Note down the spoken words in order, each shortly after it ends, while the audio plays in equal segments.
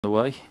the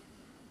way.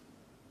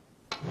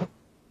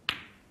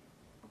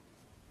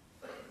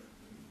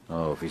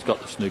 Oh, if he's got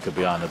the snooker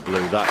behind the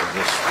blue, that is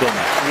a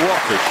stunner. What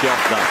a shot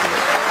that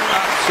was.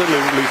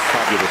 Absolutely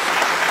fabulous.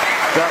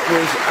 That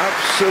was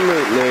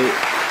absolutely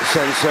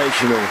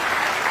sensational.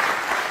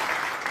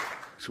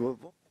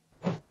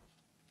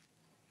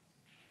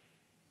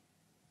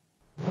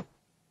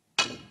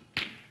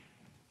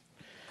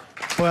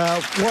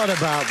 Well, what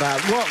about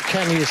that? What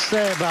can you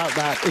say about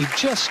that? He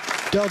just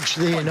dodged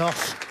the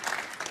in-off.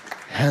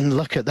 And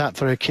look at that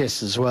for a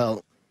kiss as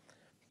well.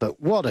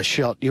 But what a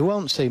shot. You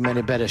won't see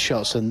many better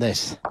shots than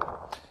this.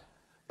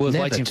 Worth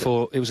waiting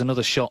for. It was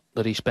another shot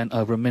that he spent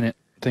over a minute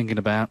thinking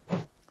about.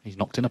 He's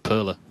knocked in a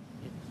perler.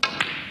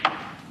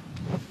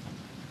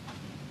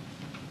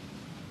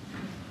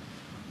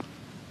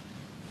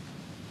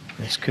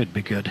 This could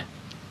be good.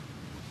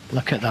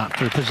 Look at that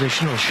for a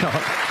positional shot.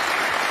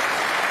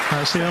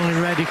 That's the only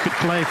red he could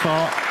play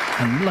for.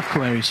 And look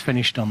where he's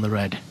finished on the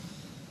red.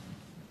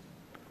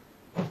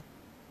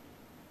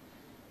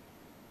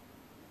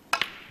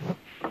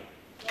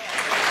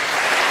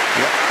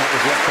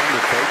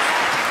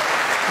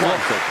 What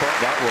a pot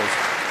that was.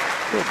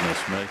 Goodness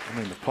me. I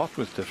mean, the pot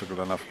was difficult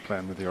enough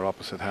playing with your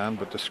opposite hand,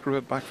 but to screw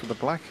it back for the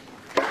black.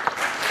 8.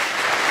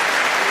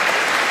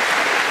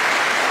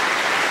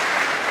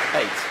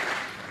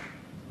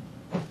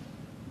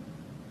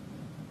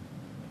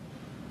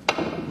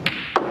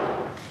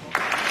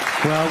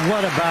 Well,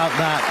 what about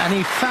that? And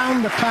he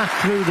found the path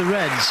through the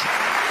reds.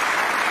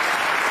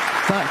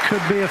 That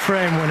could be a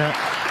frame winner.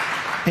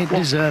 It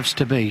deserves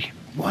to be.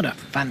 What a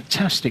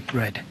fantastic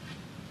red.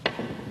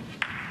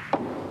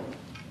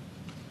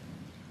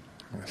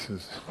 This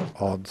is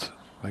odds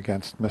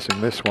against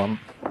missing this one.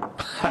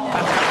 77.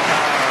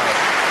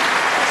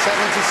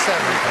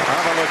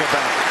 Have a look at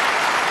that.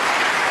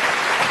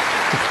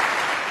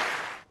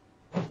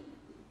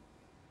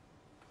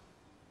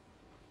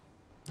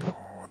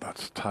 Oh,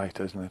 that's tight,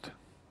 isn't it?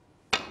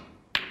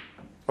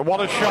 But what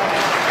a shot!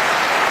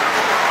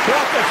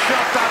 What a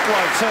shot that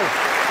was!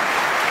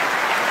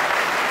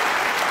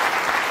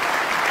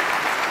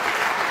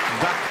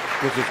 That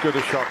was as good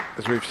a shot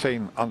as we've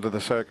seen under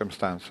the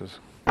circumstances.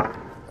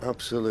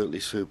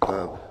 Absolutely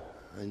superb.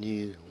 And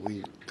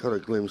we got a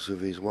glimpse of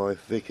his wife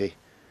Vicky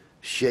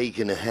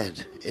shaking her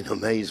head in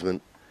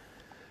amazement.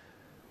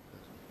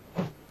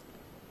 Look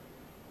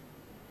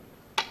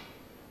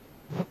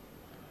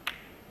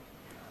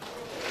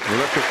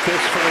at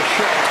this for a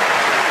shot.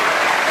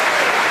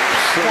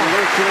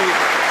 Absolutely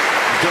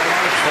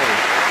delightful.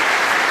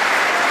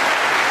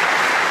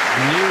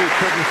 Knew he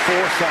couldn't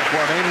force that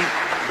one in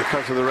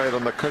because of the red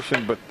on the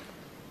cushion, but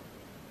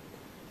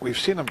we've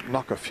seen him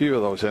knock a few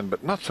of those in,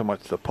 but not so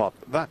much the pot.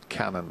 That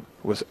cannon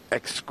was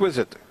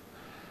exquisite.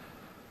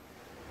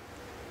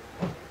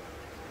 Oh,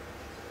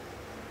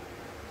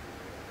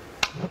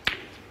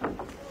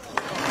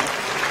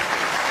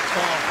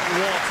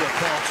 what a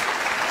pot.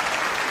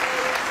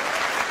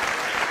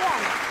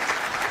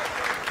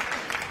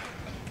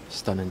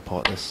 Stunning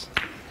pot, this.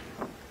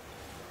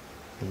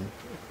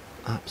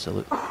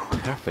 Absolute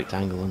perfect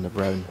angle on the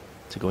brown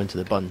to go into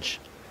the bunch.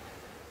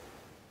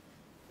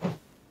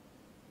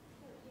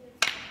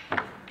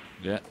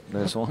 Yeah,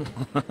 there's one.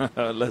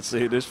 Let's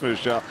see this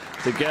first shot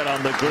to get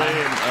on the green.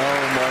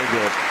 Oh my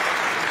God.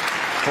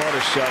 What a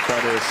shot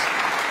that is.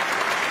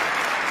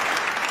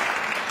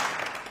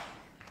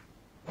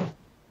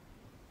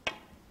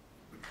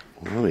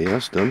 Well, he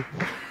has done.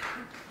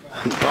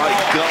 By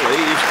golly,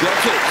 he's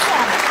got it.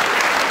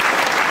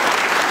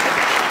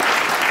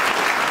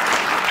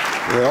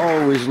 They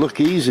always look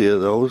easier,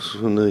 those,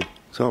 from the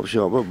top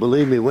shot, but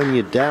believe me, when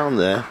you're down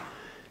there,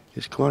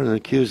 it's quite an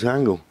accused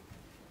angle.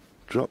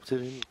 Dropped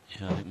it in.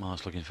 Yeah, I think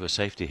Mark's looking for a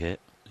safety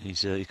hit.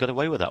 He's got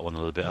away with that one a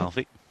little bit,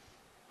 Alfie.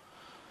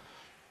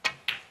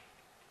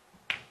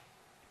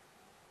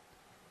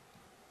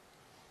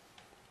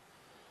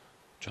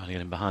 Trying to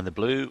get him behind the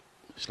blue.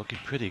 It's looking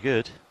pretty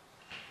good.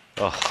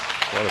 Oh,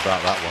 what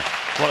about that one?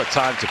 What a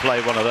time to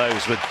play one of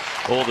those with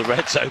all the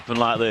reds open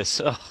like this.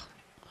 Oh.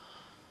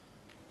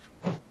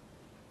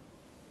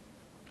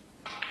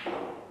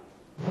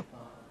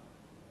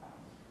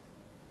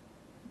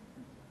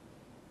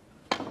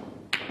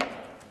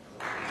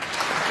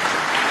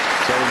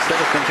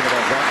 Instead of thinking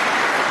about that,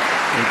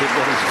 he did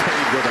what he's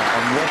very good at,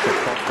 and what a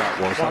pot that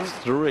was. That's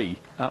 3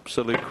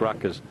 absolute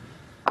crackers.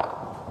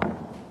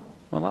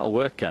 Well, that'll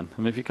work, Ken.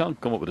 I mean, if you can't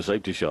come up with a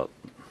safety shot.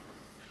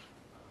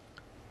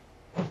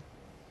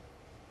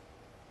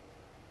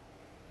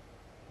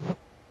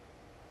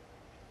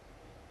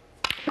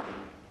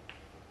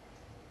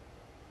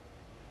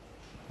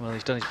 Well,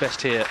 he's done his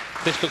best here.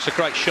 This looks a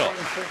great shot.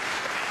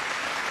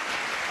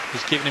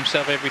 He's given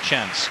himself every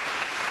chance.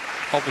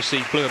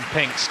 Obviously, blue and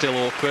pink still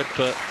awkward,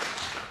 but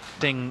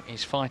Ding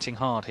is fighting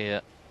hard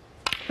here.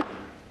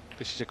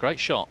 This is a great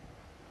shot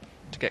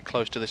to get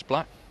close to this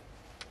black.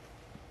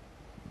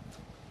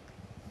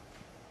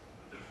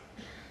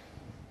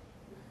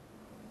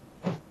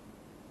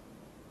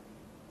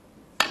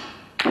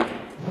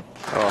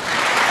 Oh.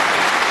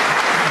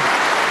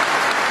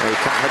 Well, you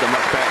can't hit them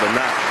much better than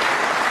that.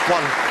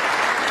 1.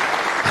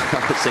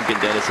 I was thinking,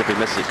 Dennis, if he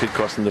misses it, could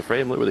cost him the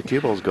frame. Look where the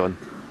cue ball's gone.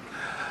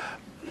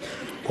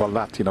 Well,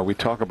 that, you know, we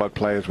talk about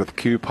players with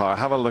cue power.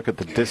 Have a look at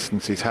the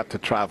distance he's had to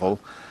travel.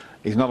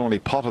 He's not only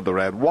potted the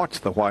red,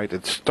 watch the white,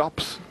 it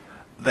stops,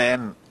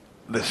 then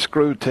the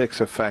screw takes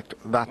effect.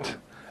 That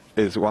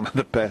is one of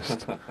the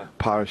best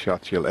power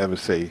shots you'll ever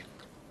see.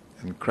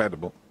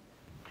 Incredible.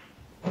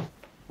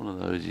 One of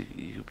those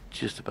you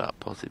just about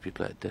possibly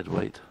play at dead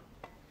weight.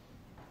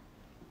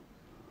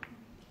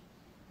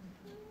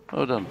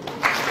 Well done.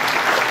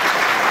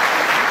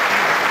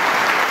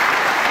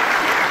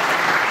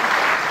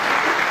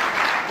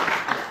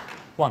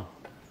 One.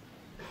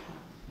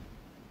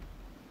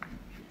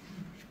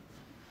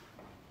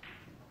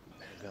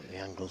 Got the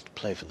angle to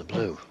play for the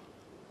blue.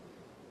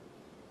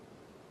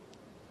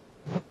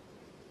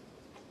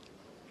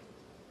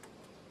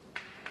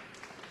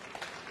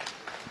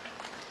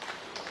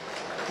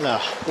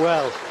 No,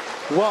 well,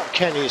 what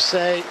can you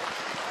say?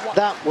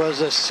 That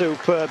was a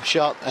superb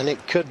shot, and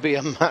it could be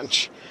a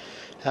match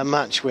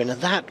winner.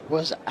 That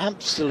was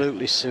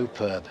absolutely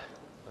superb.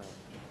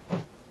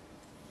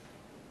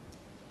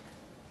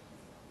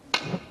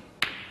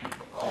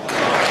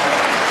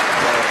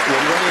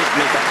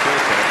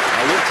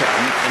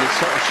 And he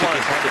sort of shook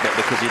his head a bit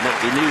because he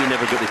knew he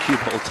never got the cue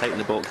ball tight in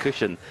the bottom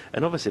cushion,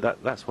 and obviously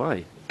that's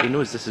why he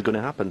knows this is going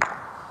to happen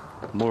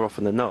more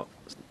often than not.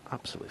 It's an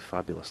absolutely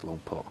fabulous long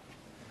pot,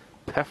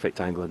 perfect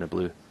angle in the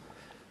blue,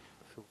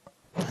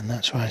 and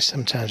that's why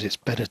sometimes it's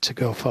better to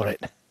go for it,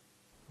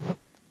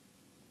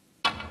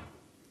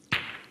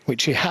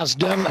 which he has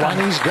done,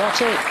 and he's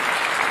got it.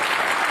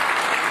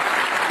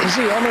 Is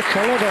he on a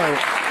colour though?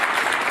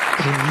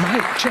 He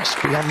might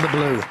just be on the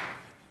blue.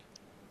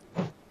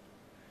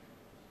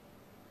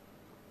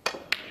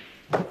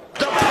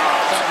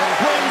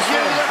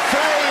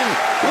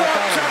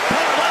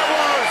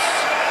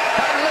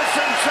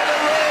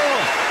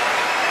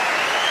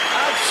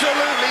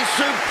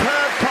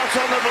 Superb pot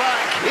on the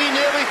black. He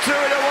nearly threw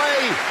it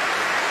away.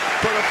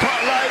 But a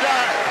pot like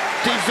that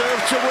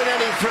deserves to win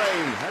any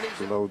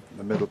frame. Below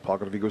the middle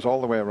pocket, if he goes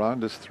all the way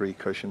around his three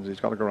cushions, he's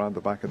got to go around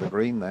the back of the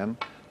green then,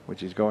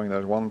 which he's going.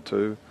 There's 1,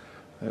 2.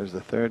 There's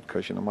the third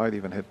cushion. It might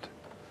even hit.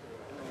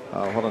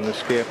 Oh, what an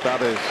escape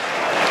that is.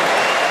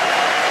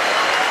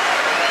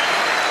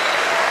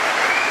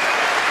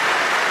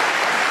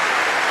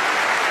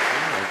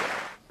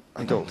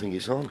 I don't think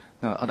it's on.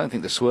 No, I don't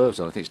think the swerve's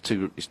on. I think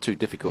it's too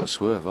difficult to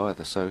swerve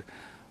either. So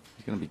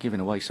you're going to be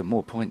giving away some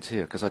more points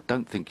here, because I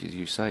don't think, as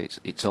you say,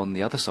 it's on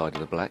the other side of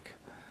the black.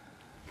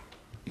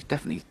 He's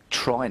definitely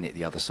trying it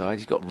the other side.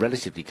 He's got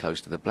relatively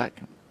close to the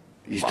black.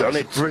 He's done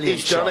it. Brilliant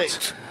He's shot. done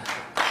it.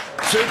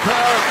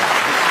 Superb.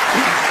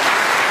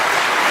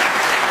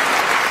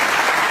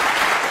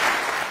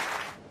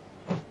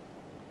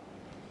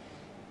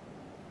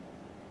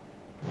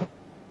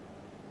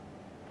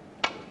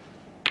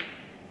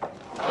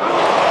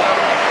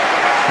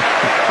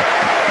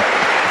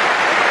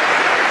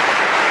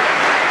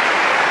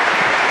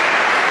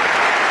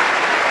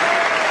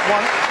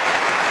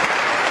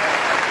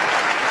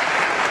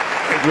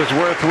 It was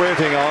worth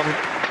waiting on.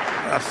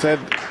 I said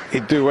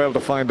he'd do well to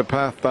find a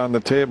path down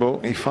the table.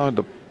 He found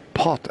a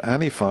pot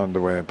and he found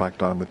a way back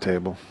down the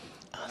table.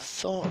 I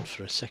thought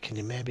for a second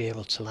he may be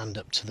able to land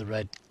up to the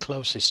red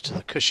closest to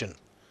the cushion.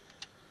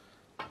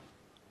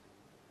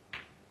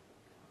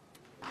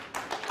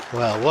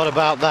 Well, what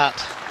about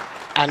that?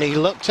 And he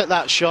looked at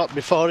that shot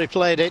before he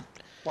played it.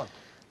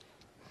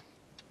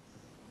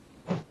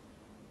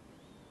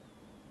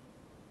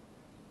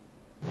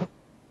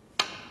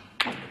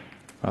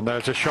 And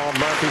there's a Sean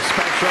Murphy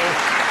special.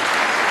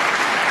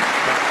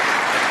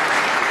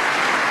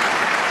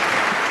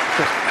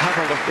 Just have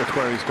a look at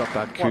where he's got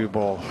that cue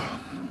ball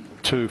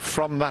to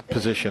from that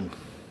position.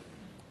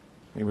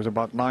 He was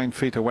about 9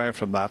 feet away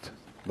from that.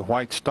 The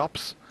white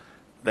stops,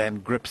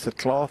 then grips the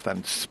cloth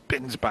and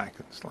spins back.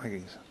 It's like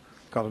he's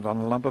got it on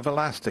a lump of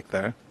elastic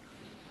there.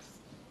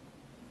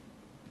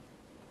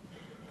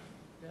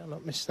 Yeah,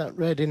 not miss that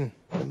red in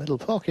the middle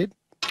pocket.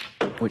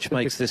 Which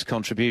makes this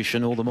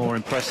contribution all the more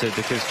impressive,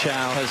 because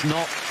Chow has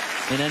not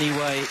in any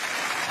way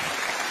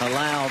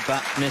allowed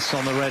that miss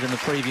on the red in the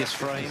previous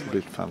frame. It'd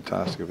be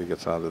fantastic if he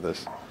gets out of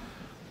this.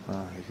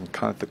 You can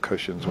count the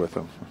cushions with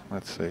him.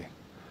 Let's see.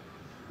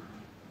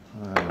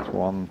 There's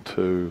 1,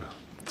 2,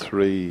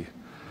 3,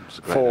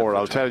 4.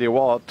 I'll tell you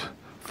what.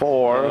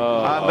 4.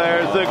 And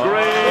there's the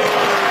green.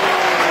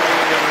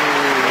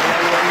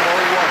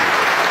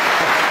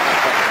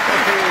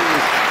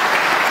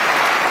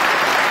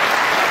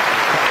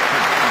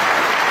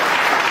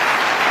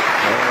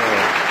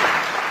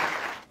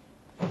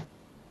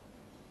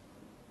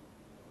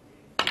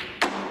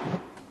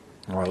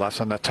 Well, that's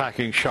an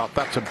attacking shot.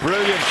 That's a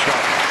brilliant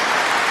shot.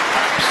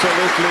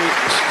 Absolutely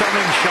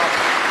stunning shot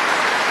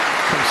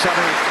from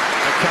Sonny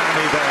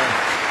Academy there.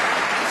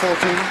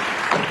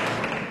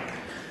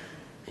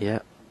 14. Yeah,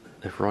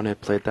 if Ronnie had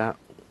played that,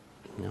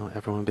 you know,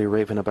 everyone would be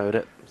raving about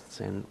it,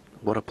 saying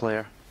what a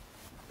player.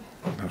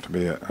 It'd have to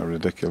be a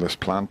ridiculous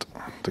plant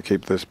to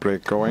keep this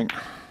break going.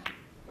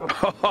 Oh,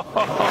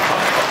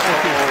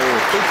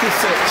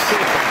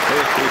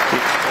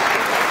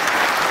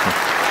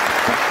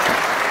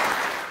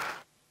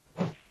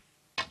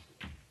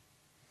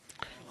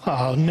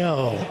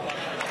 no.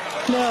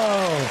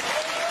 No.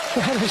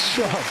 What a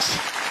shot.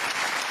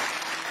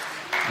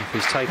 If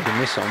he's taking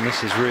this on,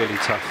 this is really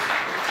tough.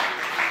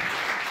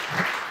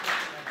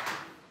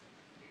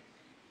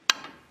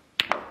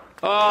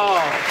 Oh,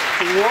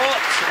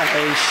 what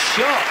a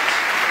shot.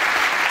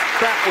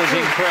 That was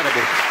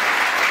incredible.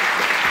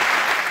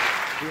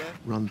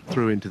 Run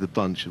through into the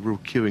bunch, a real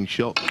queuing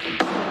shot.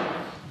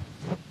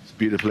 It's a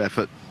beautiful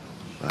effort.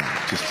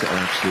 Just an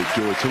absolute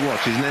joy to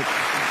watch, isn't it?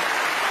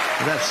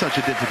 And that's such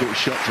a difficult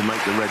shot to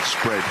make the red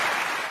spread.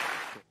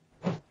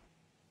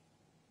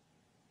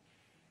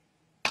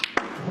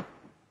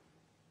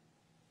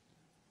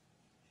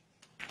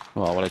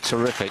 Oh, what a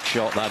terrific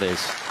shot that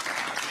is.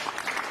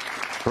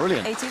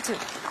 Brilliant. 82.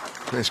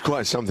 It's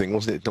quite something,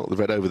 wasn't it? Knock the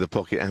red over the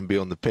pocket and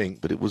beyond the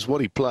pink, but it was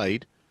what he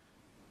played.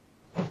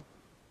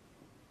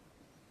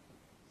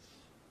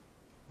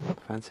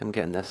 Fancy him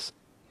getting this.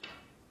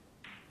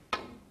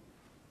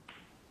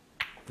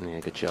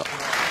 Yeah, good shot.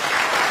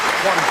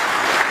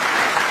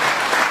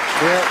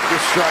 Yeah,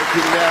 just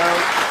striking down.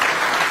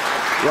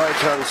 Right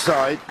hand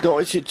side. Don't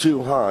hit it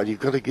too hard. You've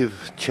got to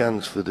give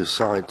chance for the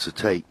side to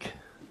take.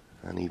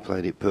 And he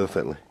played it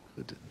perfectly.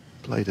 Good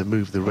play to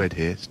move the red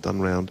here. It's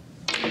done round.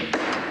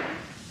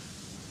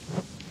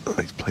 Oh,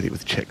 he's played it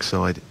with check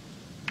side.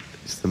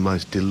 It's the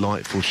most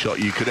delightful shot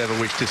you could ever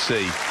wish to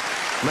see.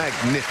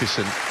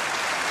 Magnificent.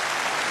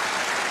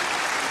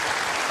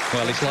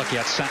 Well, it's like he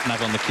had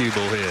sat-nav on the cue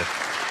ball here.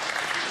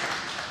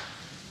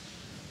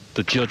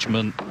 The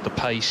judgment, the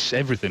pace,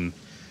 everything.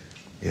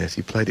 Yes,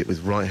 he played it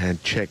with right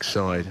hand check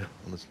side,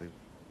 honestly.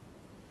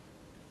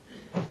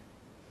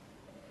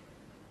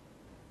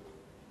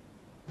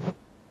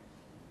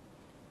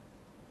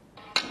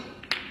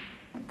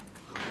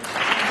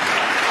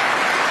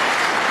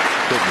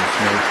 Goodness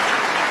me.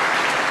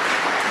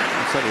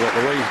 I'll tell you what,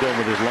 the way he's going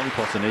with his long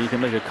potting here, you can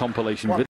make a compilation video.